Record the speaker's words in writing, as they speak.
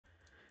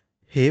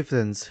Hey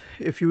friends,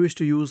 if you wish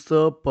to use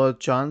the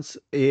Perchance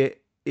AI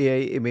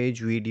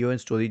image, video, and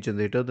story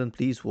generator, then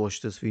please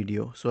watch this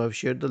video. So I've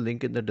shared the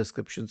link in the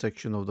description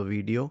section of the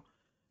video.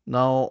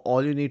 Now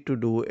all you need to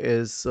do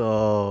is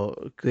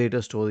create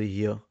a story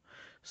here.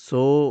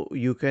 So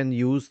you can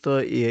use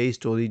the AI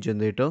story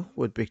generator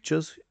with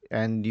pictures,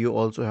 and you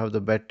also have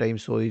the bedtime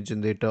story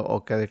generator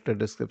or character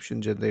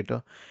description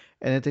generator,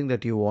 anything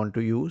that you want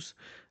to use,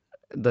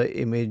 the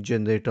image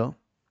generator.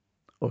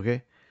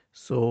 Okay,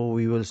 so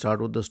we will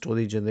start with the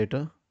story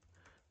generator.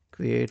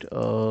 Create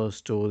a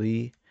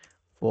story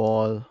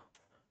for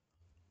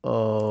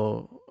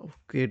uh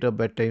create a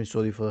bedtime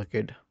story for a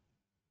kid,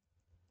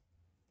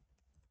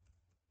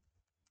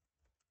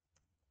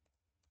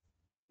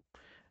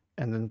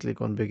 and then click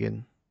on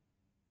begin.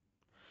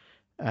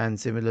 And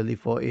similarly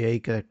for AI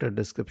character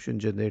description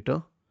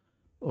generator.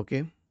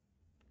 Okay,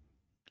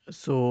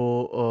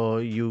 so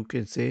you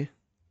can say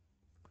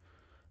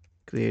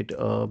create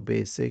a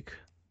basic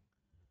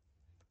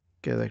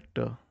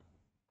character,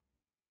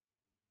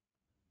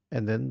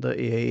 and then the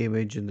AI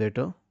image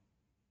generator,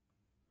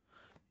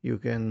 you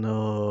can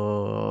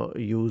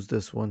use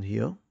this one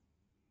here.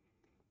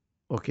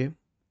 Okay,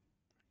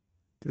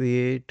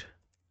 create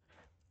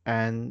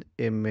an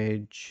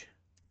image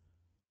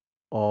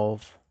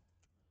of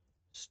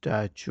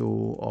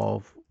Statue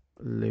of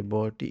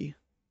Liberty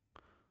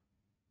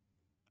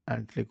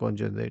and click on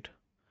generate.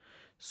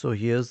 So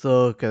here's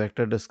the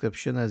character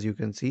description, as you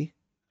can see.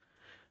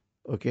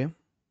 Okay,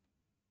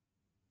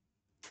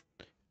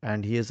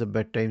 and here's a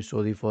bedtime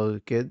story for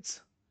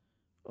kids.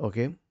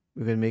 Okay,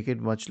 you can make it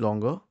much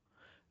longer.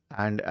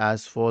 And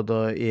as for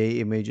the AI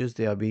images,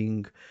 they are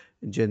being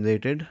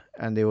generated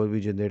and they will be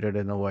generated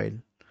in a while.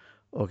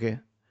 Okay,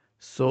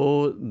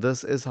 so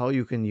this is how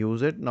you can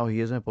use it. Now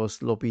here's my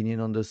personal opinion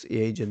on this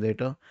AI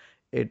generator.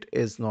 It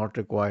is not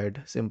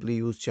required. Simply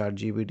use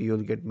ChatGPT. You'll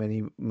get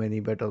many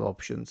better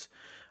options.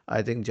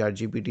 I think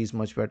ChatGPT is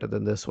much better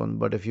than this one,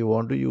 but if you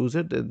want to use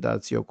it, then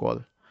that's your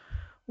call.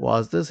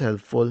 Was this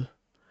helpful?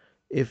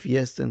 If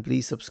yes, then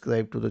please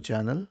subscribe to the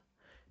channel.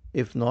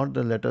 If not,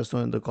 then let us know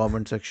in the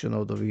comment section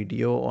of the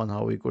video on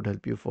how we could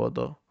help you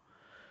further.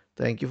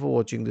 Thank you for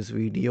watching this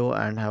video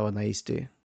and have a nice day.